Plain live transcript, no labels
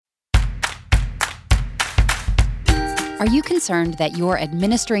Are you concerned that you're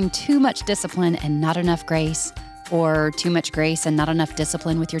administering too much discipline and not enough grace? Or too much grace and not enough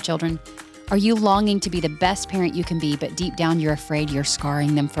discipline with your children? Are you longing to be the best parent you can be, but deep down you're afraid you're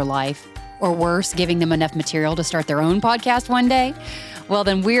scarring them for life? Or worse, giving them enough material to start their own podcast one day? Well,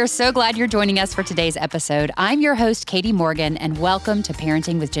 then we're so glad you're joining us for today's episode. I'm your host, Katie Morgan, and welcome to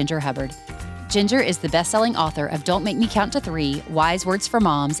Parenting with Ginger Hubbard. Ginger is the best-selling author of Don't Make Me Count to Three, Wise Words for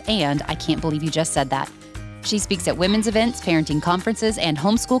Moms, and I Can't Believe You Just Said That. She speaks at women's events, parenting conferences, and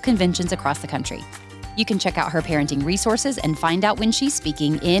homeschool conventions across the country. You can check out her parenting resources and find out when she's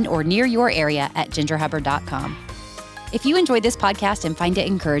speaking in or near your area at gingerhubbard.com. If you enjoyed this podcast and find it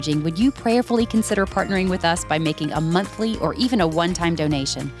encouraging, would you prayerfully consider partnering with us by making a monthly or even a one-time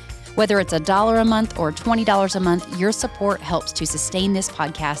donation? Whether it's $1 a month or $20 a month, your support helps to sustain this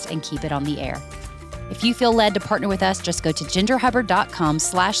podcast and keep it on the air. If you feel led to partner with us, just go to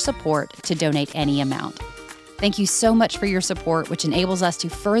gingerhubbard.com/support to donate any amount. Thank you so much for your support, which enables us to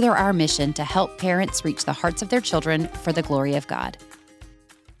further our mission to help parents reach the hearts of their children for the glory of God.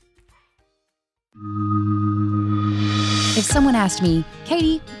 If someone asked me,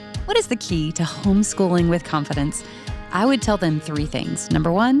 Katie, what is the key to homeschooling with confidence? I would tell them three things.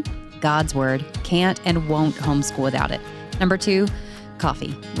 Number one, God's Word. Can't and won't homeschool without it. Number two,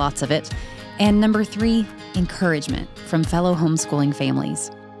 coffee. Lots of it. And number three, encouragement from fellow homeschooling families.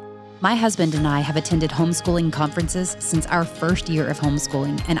 My husband and I have attended homeschooling conferences since our first year of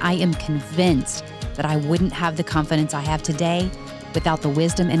homeschooling, and I am convinced that I wouldn't have the confidence I have today without the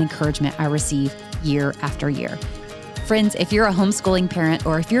wisdom and encouragement I receive year after year. Friends, if you're a homeschooling parent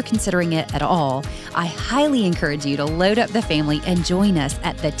or if you're considering it at all, I highly encourage you to load up the family and join us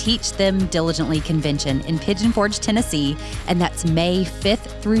at the Teach Them Diligently Convention in Pigeon Forge, Tennessee, and that's May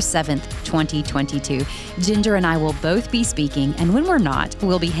 5th through 7th, 2022. Ginger and I will both be speaking, and when we're not,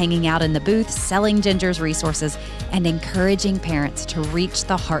 we'll be hanging out in the booth, selling Ginger's resources, and encouraging parents to reach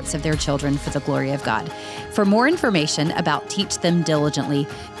the hearts of their children for the glory of God. For more information about Teach Them Diligently,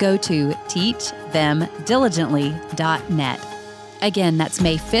 go to teachthemdiligently.net. Again, that's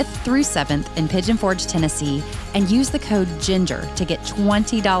May 5th through 7th in Pigeon Forge, Tennessee, and use the code GINGER to get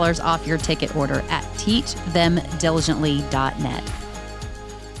 $20 off your ticket order at teachthemdiligently.net.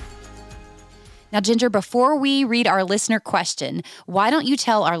 Now, Ginger, before we read our listener question, why don't you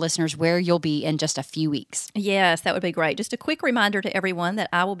tell our listeners where you'll be in just a few weeks? Yes, that would be great. Just a quick reminder to everyone that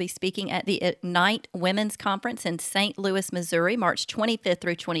I will be speaking at the Ignite Women's Conference in St. Louis, Missouri, March 25th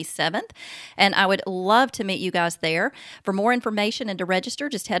through 27th, and I would love to meet you guys there. For more information and to register,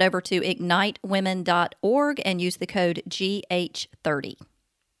 just head over to ignitewomen.org and use the code GH30.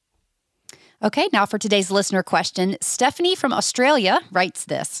 Okay, now for today's listener question, Stephanie from Australia writes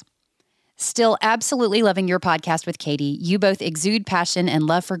this. Still absolutely loving your podcast with Katie. You both exude passion and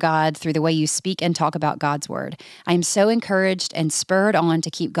love for God through the way you speak and talk about God's Word. I am so encouraged and spurred on to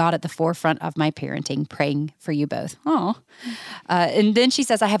keep God at the forefront of my parenting, praying for you both. Oh. And then she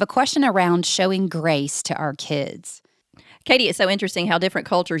says, I have a question around showing grace to our kids. Katie, it's so interesting how different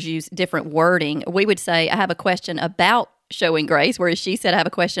cultures use different wording. We would say, I have a question about showing grace, whereas she said, I have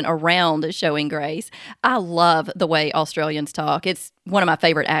a question around showing grace. I love the way Australians talk. It's one of my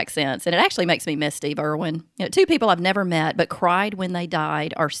favorite accents, and it actually makes me miss Steve Irwin. You know, two people I've never met but cried when they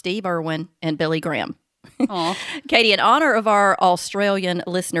died are Steve Irwin and Billy Graham. Katie, in honor of our Australian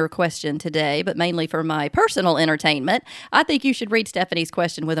listener question today, but mainly for my personal entertainment, I think you should read Stephanie's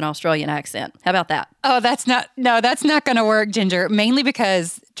question with an Australian accent. How about that? Oh, that's not going to work, Ginger. Mainly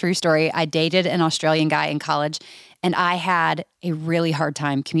because, true story, I dated an Australian guy in college, and I had a really hard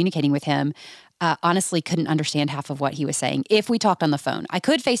time communicating with him. Honestly, couldn't understand half of what he was saying. If we talked on the phone, I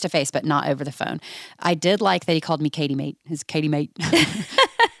could face to face, but not over the phone. I did like that he called me Katie Mate, his Katie Mate.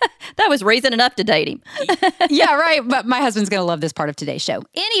 That was reason enough to date him. Yeah, right. But my husband's going to love this part of today's show.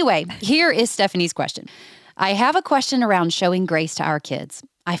 Anyway, here is Stephanie's question. I have a question around showing grace to our kids.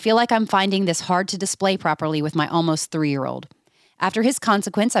 I feel like I'm finding this hard to display properly with my almost 3-year-old. After his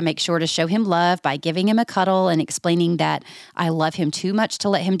consequence, I make sure to show him love by giving him a cuddle and explaining that I love him too much to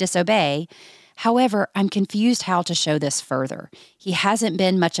let him disobey. However, I'm confused how to show this further. He hasn't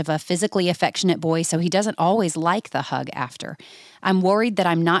been much of a physically affectionate boy, so he doesn't always like the hug after. I'm worried that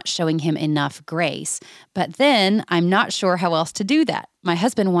I'm not showing him enough grace, but then I'm not sure how else to do that. My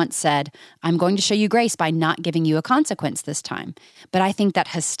husband once said, I'm going to show you grace by not giving you a consequence this time. But I think that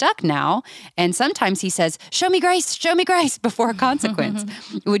has stuck now. And sometimes he says, show me grace before a consequence.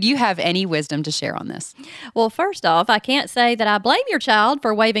 Would you have any wisdom to share on this? Well, first off, I can't say that I blame your child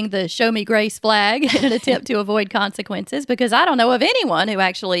for waving the show me grace flag in an attempt to avoid consequences, because I don't know of anyone who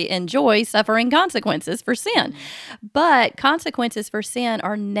actually enjoys suffering consequences for sin. But consequences for sin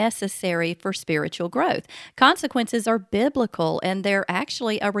are necessary for spiritual growth. Consequences are biblical, and they're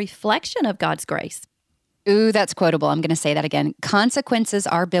actually a reflection of God's grace. Ooh, that's quotable. I'm going to say that again. Consequences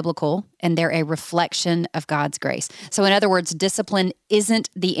are biblical, and they're a reflection of God's grace. So in other words, discipline isn't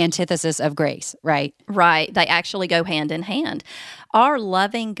the antithesis of grace, right? Right. They actually go hand in hand. Our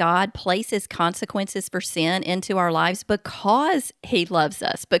loving God places consequences for sin into our lives because He loves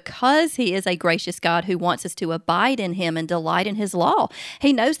us, because He is a gracious God who wants us to abide in Him and delight in His law.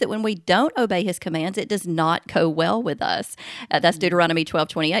 He knows that when we don't obey His commands, it does not go well with us. That's Deuteronomy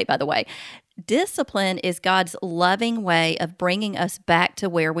 12:28, by the way. Discipline is God's loving way of bringing us back to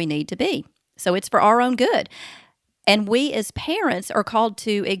where we need to be. So it's for our own good. And we as parents are called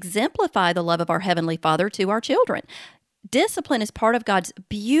to exemplify the love of our Heavenly Father to our children. Discipline is part of God's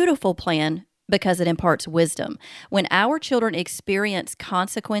beautiful plan because it imparts wisdom. When our children experience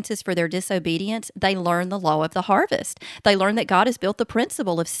consequences for their disobedience, they learn the law of the harvest. They learn that God has built the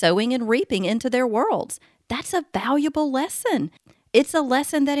principle of sowing and reaping into their worlds. That's a valuable lesson. It's a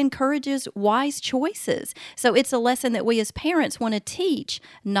lesson that encourages wise choices. So it's a lesson that we as parents want to teach,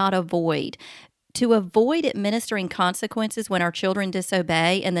 not avoid. To avoid administering consequences when our children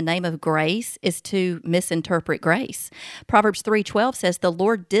disobey in the name of grace is to misinterpret grace. Proverbs 3:12 says, the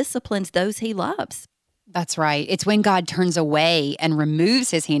Lord disciplines those He loves. That's right. It's when God turns away and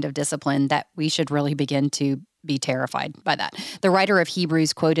removes His hand of discipline that we should really begin to be terrified by that. The writer of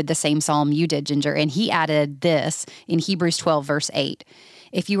Hebrews quoted the same psalm you did, Ginger, and he added this in Hebrews 12, verse 8.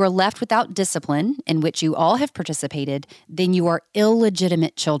 If you are left without discipline, in which you all have participated, then you are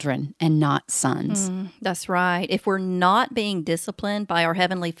illegitimate children and not sons. That's right. If we're not being disciplined by our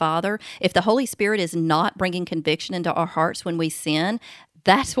Heavenly Father, if the Holy Spirit is not bringing conviction into our hearts when we sin,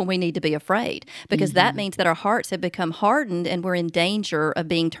 that's when we need to be afraid, because that means that our hearts have become hardened and we're in danger of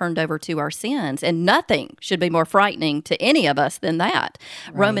being turned over to our sins. And nothing should be more frightening to any of us than that.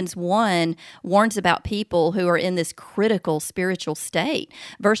 Right. Romans 1 warns about people who are in this critical spiritual state.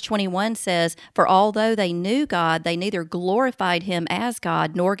 Verse 21 says, for although they knew God, they neither glorified Him as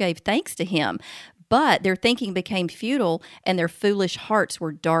God nor gave thanks to Him. But their thinking became futile and their foolish hearts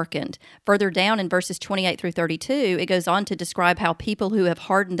were darkened. Further down in verses 28 through 32, it goes on to describe how people who have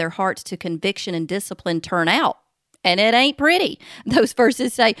hardened their hearts to conviction and discipline turn out. And it ain't pretty. Those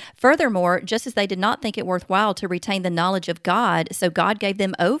verses say, furthermore, just as they did not think it worthwhile to retain the knowledge of God, so God gave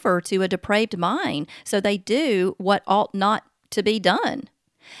them over to a depraved mind, so they do what ought not to be done.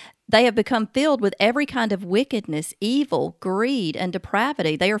 They have become filled with every kind of wickedness, evil, greed, and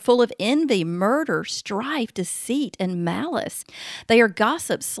depravity. They are full of envy, murder, strife, deceit, and malice. They are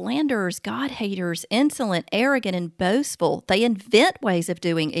gossips, slanderers, God-haters, insolent, arrogant, and boastful. They invent ways of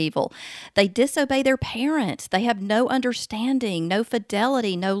doing evil. They disobey their parents. They have no understanding, no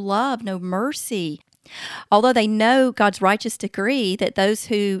fidelity, no love, no mercy. Although they know God's righteous decree that those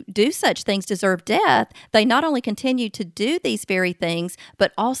who do such things deserve death, they not only continue to do these very things,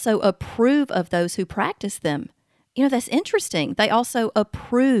 but also approve of those who practice them. You know, that's interesting. They also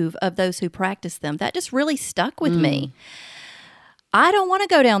approve of those who practice them. That just really stuck with me. I don't want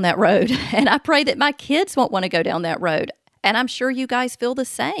to go down that road, and I pray that my kids won't want to go down that road. And I'm sure you guys feel the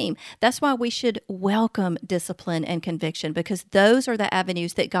same. That's why we should welcome discipline and conviction, because those are the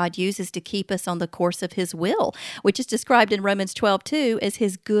avenues that God uses to keep us on the course of His will, which is described in Romans 12:2 as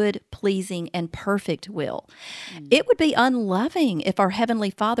His good, pleasing, and perfect will. It would be unloving if our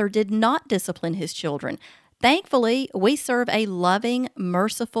Heavenly Father did not discipline His children. Thankfully, we serve a loving,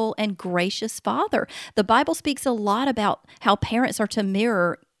 merciful, and gracious Father. The Bible speaks a lot about how parents are to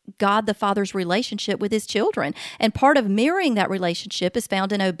mirror God the Father's relationship with His children. And part of mirroring that relationship is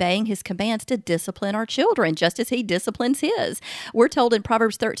found in obeying His commands to discipline our children, just as He disciplines His. We're told in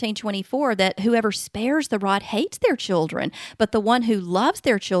Proverbs 13:24 that whoever spares the rod hates their children, but the one who loves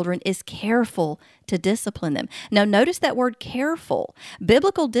their children is careful to discipline them. Now, notice that word careful.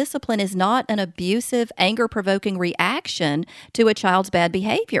 Biblical discipline is not an abusive, anger-provoking reaction to a child's bad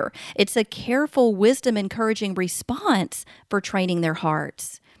behavior. It's a careful, wisdom-encouraging response for training their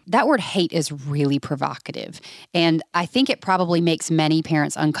hearts. That word hate is really provocative, and I think it probably makes many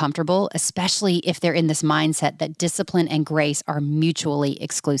parents uncomfortable, especially if they're in this mindset that discipline and grace are mutually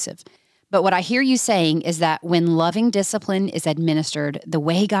exclusive. But what I hear you saying is that when loving discipline is administered the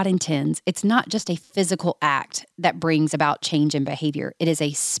way God intends, it's not just a physical act that brings about change in behavior. It is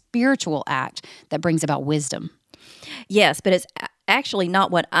a spiritual act that brings about wisdom. Yes, but it's actually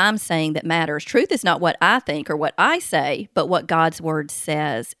not what I'm saying that matters. Truth is not what I think or what I say, but what God's word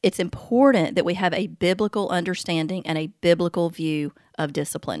says. It's important that we have a biblical understanding and a biblical view of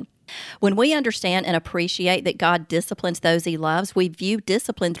discipline. When we understand and appreciate that God disciplines those he loves, we view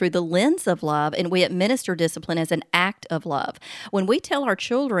discipline through the lens of love, and we administer discipline as an act of love. When we tell our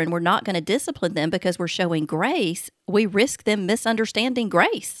children we're not going to discipline them because we're showing grace, we risk them misunderstanding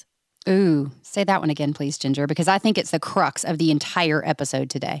grace. Ooh, say that one again, please, Ginger, because I think it's the crux of the entire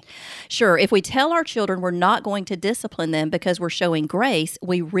episode today. Sure, if we tell our children we're not going to discipline them because we're showing grace,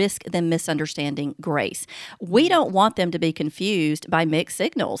 we risk them misunderstanding grace. We don't want them to be confused by mixed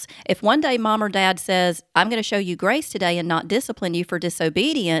signals. If one day mom or dad says, I'm going to show you grace today and not discipline you for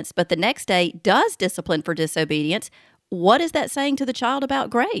disobedience, but the next day does discipline for disobedience, what is that saying to the child about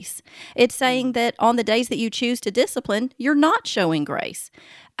grace? It's saying that on the days that you choose to discipline, you're not showing grace.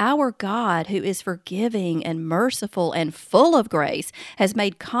 Our God, who is forgiving and merciful and full of grace, has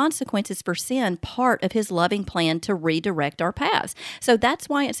made consequences for sin part of his loving plan to redirect our paths. So that's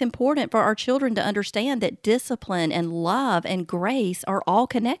why it's important for our children to understand that discipline and love and grace are all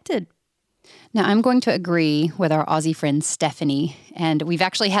connected. Now, I'm going to agree with our Aussie friend Stephanie, and we've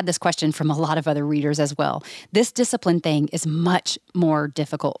actually had this question from a lot of other readers as well. This discipline thing is much more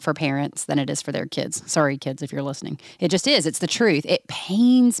difficult for parents than it is for their kids. Sorry, kids, if you're listening. It just is. It's the truth. It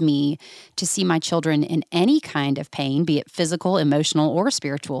pains me to see my children in any kind of pain, be it physical, emotional, or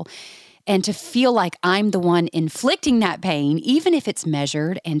spiritual, and to feel like I'm the one inflicting that pain, even if it's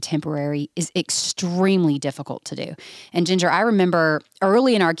measured and temporary, is extremely difficult to do. And Ginger, I remember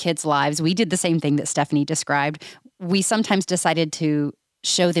early in our kids' lives, we did the same thing that Stephanie described. We sometimes decided to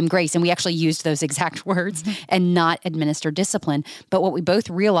show them grace, and we actually used those exact words, and not administer discipline. But what we both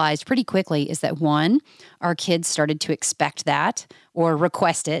realized pretty quickly is that, one, our kids started to expect that or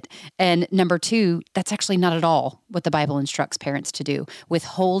request it. And number two, that's actually not at all what the Bible instructs parents to do.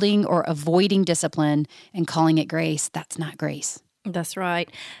 Withholding or avoiding discipline and calling it grace, that's not grace. That's right.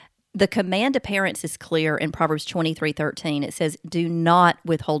 The command to parents is clear in Proverbs 23:13. It says, do not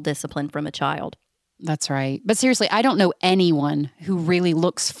withhold discipline from a child. That's right. But seriously, I don't know anyone who really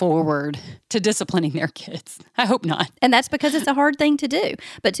looks forward to disciplining their kids. I hope not. And that's because it's a hard thing to do.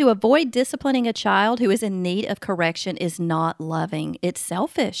 But to avoid disciplining a child who is in need of correction is not loving. It's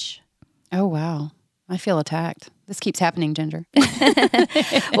selfish. Oh, wow. I feel attacked. This keeps happening, Ginger.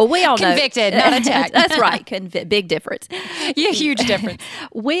 Well, we all know. Convicted, not attacked. That's right. Big difference. Yeah, huge difference.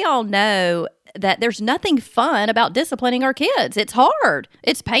 We all know that there's nothing fun about disciplining our kids. It's hard.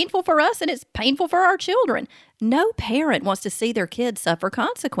 It's painful for us, and it's painful for our children. No parent wants to see their kids suffer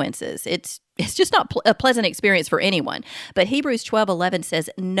consequences. It's just not a pleasant experience for anyone. But Hebrews 12:11 says,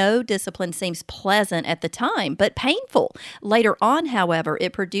 no discipline seems pleasant at the time, but painful. Later on, however,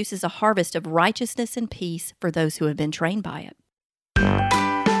 it produces a harvest of righteousness and peace for those who have been trained by it.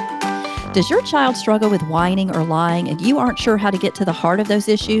 Does your child struggle with whining or lying and you aren't sure how to get to the heart of those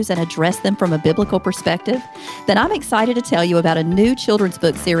issues and address them from a biblical perspective? Then I'm excited to tell you about a new children's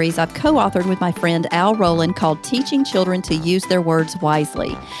book series I've co-authored with my friend Al Rowland called Teaching Children to Use Their Words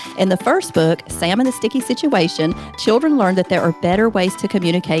Wisely. In the first book, Sam and the Sticky Situation, children learn that there are better ways to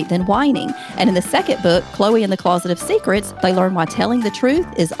communicate than whining. And in the second book, Chloe and the Closet of Secrets, they learn why telling the truth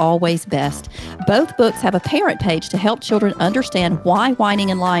is always best. Both books have a parent page to help children understand why whining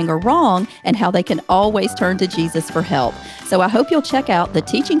and lying are wrong and how they can always turn to Jesus for help. So I hope you'll check out the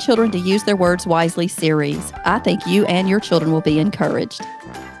Teaching Children to Use Their Words Wisely series. I think you and your children will be encouraged.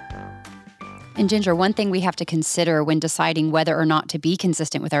 And Ginger, one thing we have to consider when deciding whether or not to be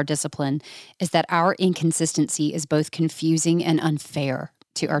consistent with our discipline is that our inconsistency is both confusing and unfair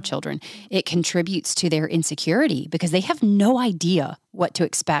to our children. It contributes to their insecurity because they have no idea what to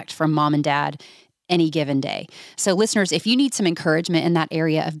expect from mom and dad any given day. So listeners, if you need some encouragement in that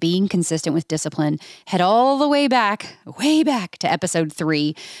area of being consistent with discipline, head all the way back to episode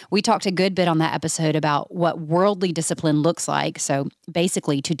 3. We talked a good bit on that episode about what worldly discipline looks like. So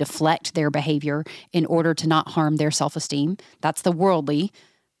basically to deflect their behavior in order to not harm their self-esteem. That's the worldly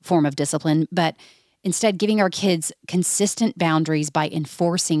form of discipline. But instead, giving our kids consistent boundaries by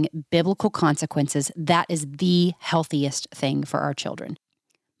enforcing biblical consequences, that is the healthiest thing for our children.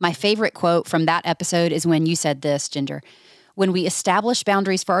 My favorite quote from that episode is when you said this, Ginger. When we establish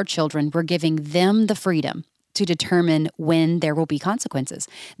boundaries for our children, we're giving them the freedom to determine when there will be consequences.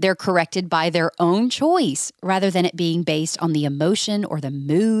 They're corrected by their own choice rather than it being based on the emotion or the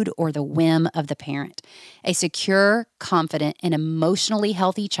mood or the whim of the parent. A secure, confident, and emotionally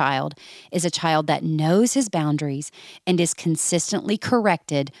healthy child is a child that knows his boundaries and is consistently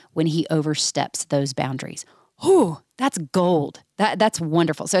corrected when he oversteps those boundaries. Whew, that's gold. That's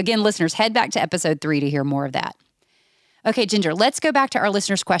wonderful. So again, listeners, head back to episode 3 to hear more of that. Okay, Ginger, let's go back to our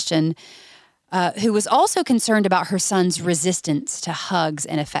listener's question, who was also concerned about her son's resistance to hugs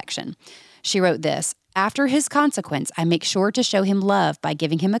and affection. She wrote this: after his consequence, I make sure to show him love by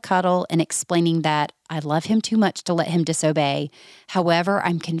giving him a cuddle and explaining that I love him too much to let him disobey. However,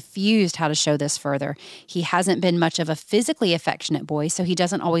 I'm confused how to show this further. He hasn't been much of a physically affectionate boy, so he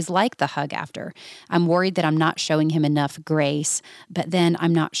doesn't always like the hug after. I'm worried that I'm not showing him enough grace, but then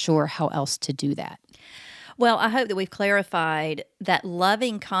I'm not sure how else to do that. Well, I hope that we've clarified that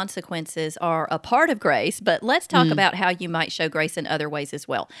loving consequences are a part of grace, but let's talk about how you might show grace in other ways as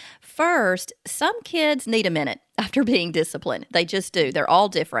well. First, some kids need a minute after being disciplined. They just do. They're all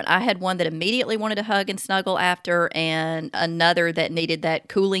different. I had one that immediately wanted to hug and snuggle after, and another that needed that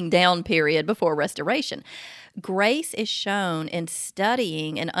cooling down period before restoration. Grace is shown in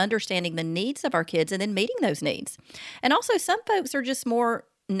studying and understanding the needs of our kids and then meeting those needs. And also, some folks are just more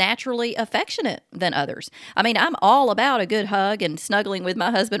naturally affectionate than others. I mean, I'm all about a good hug and snuggling with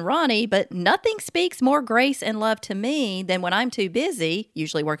my husband, Ronnie, but nothing speaks more grace and love to me than when I'm too busy,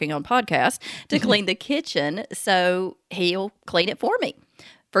 usually working on podcasts, to clean the kitchen, so he'll clean it for me.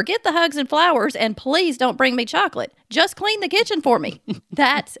 Forget the hugs and flowers, and please don't bring me chocolate. Just clean the kitchen for me.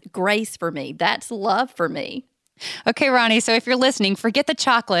 That's grace for me. That's love for me. Okay, Ronnie, so if you're listening, forget the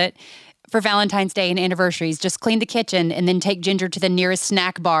chocolate for Valentine's Day and anniversaries. Just clean the kitchen and then take Ginger to the nearest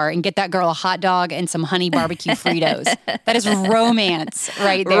snack bar and get that girl a hot dog and some honey barbecue Fritos. That is romance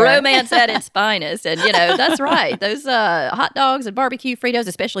right there. Romance at its finest. And, that's right. Those hot dogs and barbecue Fritos,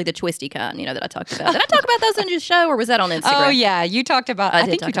 especially the twisty kind, that I talked about. Did I talk about those on your show, or was that on Instagram? Oh, yeah. You talked about, I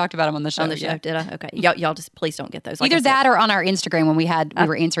think you talked about them on the show. On the show, did I? Okay. Y'all just please don't get those. Like either that or on our Instagram when we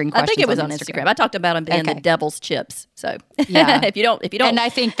were answering questions. I think it was on Instagram. I talked about them being the devil's chips. So yeah. if you don't. And I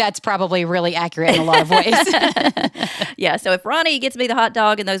think that's probably really accurate in a lot of ways. Yeah. So if Ronnie gets me the hot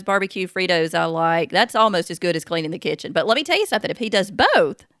dog and those barbecue Fritos I like, that's almost as good as cleaning the kitchen. But let me tell you something. If he does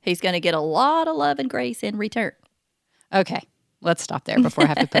both, he's going to get a lot of love and grace in return. Okay. Let's stop there before I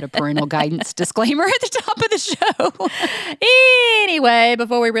have to put a parental guidance disclaimer at the top of the show. Anyway,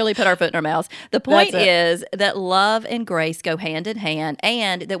 before we really put our foot in our mouths, the point is that love and grace go hand in hand,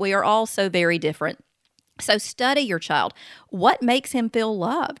 and that we are all so very different. So study your child. What makes him feel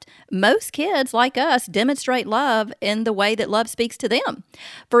loved? Most kids, like us, demonstrate love in the way that love speaks to them.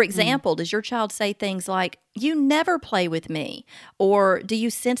 For example, does your child say things like, "You never play with me"? Or do you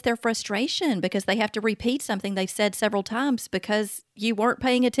sense their frustration because they have to repeat something they've said several times because you weren't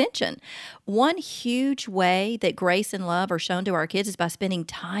paying attention? One huge way that grace and love are shown to our kids is by spending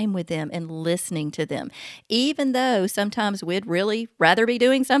time with them and listening to them, even though sometimes we'd really rather be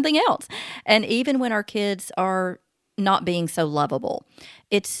doing something else. And even when our kids are not being so lovable.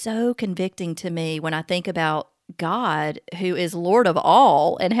 It's so convicting to me when I think about God, who is Lord of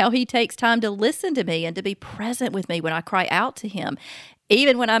all, and how he takes time to listen to me and to be present with me when I cry out to him,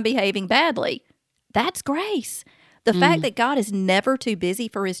 even when I'm behaving badly. That's grace. The fact that God is never too busy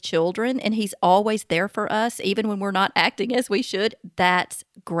for his children and he's always there for us, even when we're not acting as we should, that's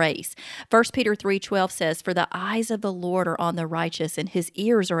grace. 1 Peter 3:12 says, "For the eyes of the Lord are on the righteous, and his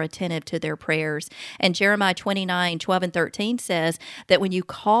ears are attentive to their prayers." And Jeremiah 29:12 and 13 says that when you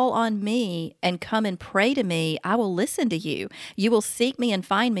call on me and come and pray to me, I will listen to you. You will seek me and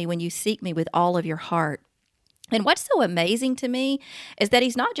find me when you seek me with all of your heart. And what's so amazing to me is that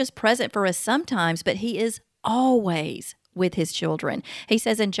he's not just present for us sometimes, but he is always with his children. He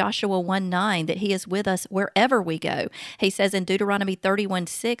says in Joshua 1:9 that he is with us wherever we go. He says in Deuteronomy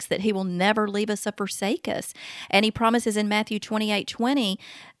 31:6 that he will never leave us or forsake us. And he promises in Matthew 28:20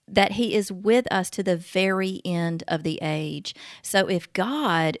 that he is with us to the very end of the age. So if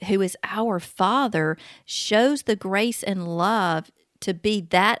God, who is our Father, shows the grace and love to be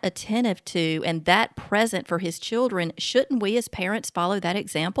that attentive to and that present for his children, shouldn't we as parents follow that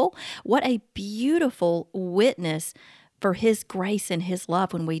example? What a beautiful witness for his grace and his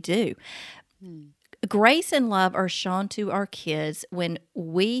love when we do. Grace and love are shown to our kids when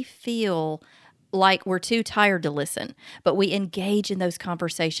we feel like we're too tired to listen, but we engage in those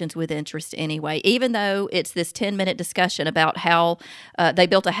conversations with interest anyway, even though it's this 10-minute discussion about how they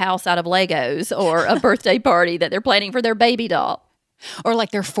built a house out of Legos or a birthday party that they're planning for their baby doll. or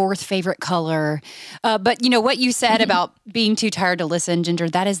like their fourth favorite color. But you know what you said about being too tired to listen, Ginger,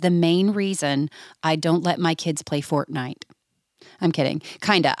 that is the main reason I don't let my kids play Fortnite. I'm kidding.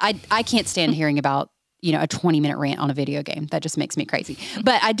 Kinda. I can't stand hearing about, a 20-minute rant on a video game. That just makes me crazy.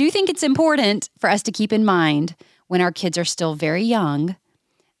 But I do think it's important for us to keep in mind when our kids are still very young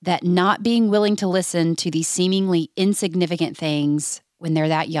that not being willing to listen to these seemingly insignificant things when they're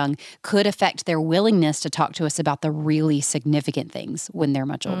that young could affect their willingness to talk to us about the really significant things when they're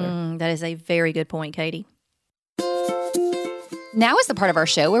much older. That is a very good point, Katie. Now is the part of our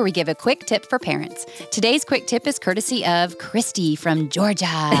show where we give a quick tip for parents. Today's quick tip is courtesy of Christy from Georgia.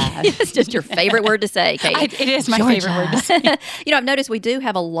 It's just your favorite word to say, Katie. It is my favorite word to say. I've noticed we do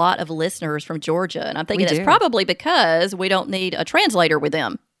have a lot of listeners from Georgia, and I'm thinking it's probably because we don't need a translator with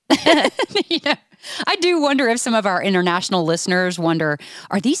them. I do wonder if some of our international listeners wonder,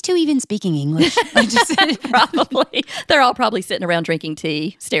 are these two even speaking English? Probably. They're all probably sitting around drinking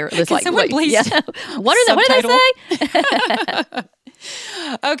tea. Someone please What do they say?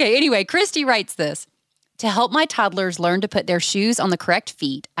 Okay, anyway, Christy writes this. To help my toddlers learn to put their shoes on the correct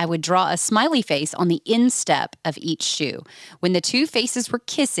feet, I would draw a smiley face on the instep of each shoe. When the two faces were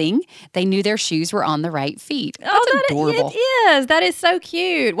kissing, they knew their shoes were on the right feet. That's adorable. It is. That is so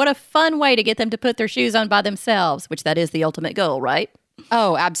cute. What a fun way to get them to put their shoes on by themselves, which that is the ultimate goal, right?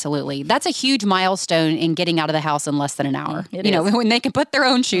 Oh, absolutely. That's a huge milestone in getting out of the house in less than an hour. It is. When they can put their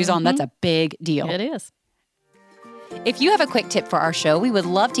own shoes on, that's a big deal. It is. If you have a quick tip for our show, we would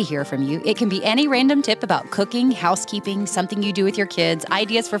love to hear from you. It can be any random tip about cooking, housekeeping, something you do with your kids,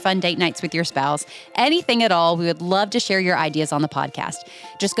 ideas for fun date nights with your spouse, anything at all. We would love to share your ideas on the podcast.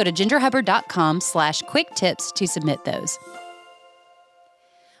 Just go to gingerhubbard.com/quick tips to submit those.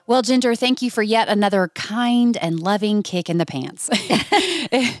 Well, Ginger, thank you for yet another kind and loving kick in the pants.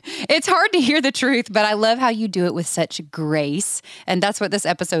 It's hard to hear the truth, but I love how you do it with such grace. And that's what this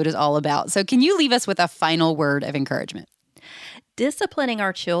episode is all about. So can you leave us with a final word of encouragement? Disciplining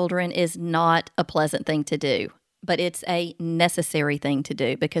our children is not a pleasant thing to do, but it's a necessary thing to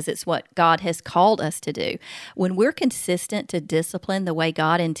do because it's what God has called us to do. When we're consistent to discipline the way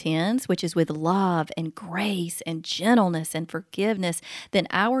God intends, which is with love and grace and gentleness and forgiveness, then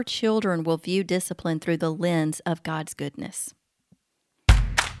our children will view discipline through the lens of God's goodness.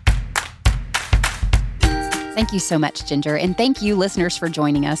 Thank you so much, Ginger. And thank you, listeners, for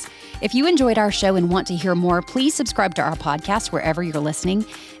joining us. If you enjoyed our show and want to hear more, please subscribe to our podcast wherever you're listening.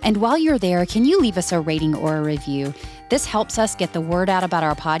 And while you're there, can you leave us a rating or a review? This helps us get the word out about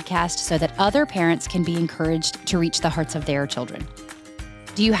our podcast so that other parents can be encouraged to reach the hearts of their children.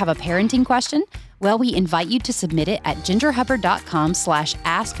 Do you have a parenting question? Well, we invite you to submit it at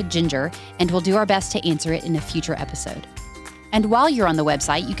gingerhubbard.com/askginger, and we'll do our best to answer it in a future episode. And while you're on the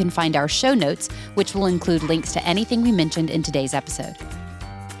website, you can find our show notes, which will include links to anything we mentioned in today's episode.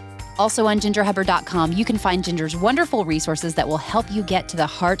 Also on gingerhubbard.com, you can find Ginger's wonderful resources that will help you get to the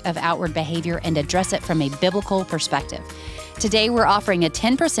heart of outward behavior and address it from a biblical perspective. Today, we're offering a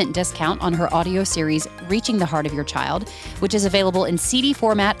 10% discount on her audio series, Reaching the Heart of Your Child, which is available in CD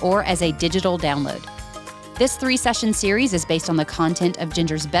format or as a digital download. This 3-session series is based on the content of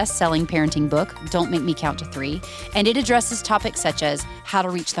Ginger's best-selling parenting book, Don't Make Me Count to 3, and it addresses topics such as how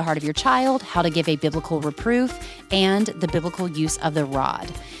to reach the heart of your child, how to give a biblical reproof, and the biblical use of the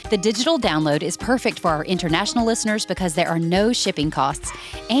rod. The digital download is perfect for our international listeners because there are no shipping costs,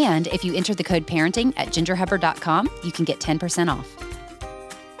 and if you enter the code parenting at gingerhubbard.com, you can get 10% off.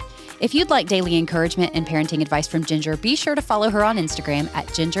 If you'd like daily encouragement and parenting advice from Ginger, be sure to follow her on Instagram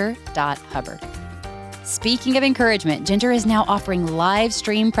at ginger.hubbard. Speaking of encouragement, Ginger is now offering live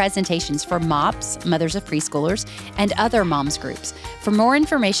stream presentations for MOPS, Mothers of Preschoolers, and other moms groups. For more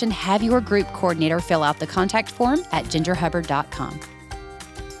information, have your group coordinator fill out the contact form at gingerhubbard.com.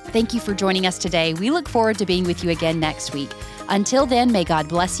 Thank you for joining us today. We look forward to being with you again next week. Until then, may God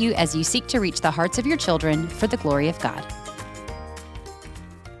bless you as you seek to reach the hearts of your children for the glory of God.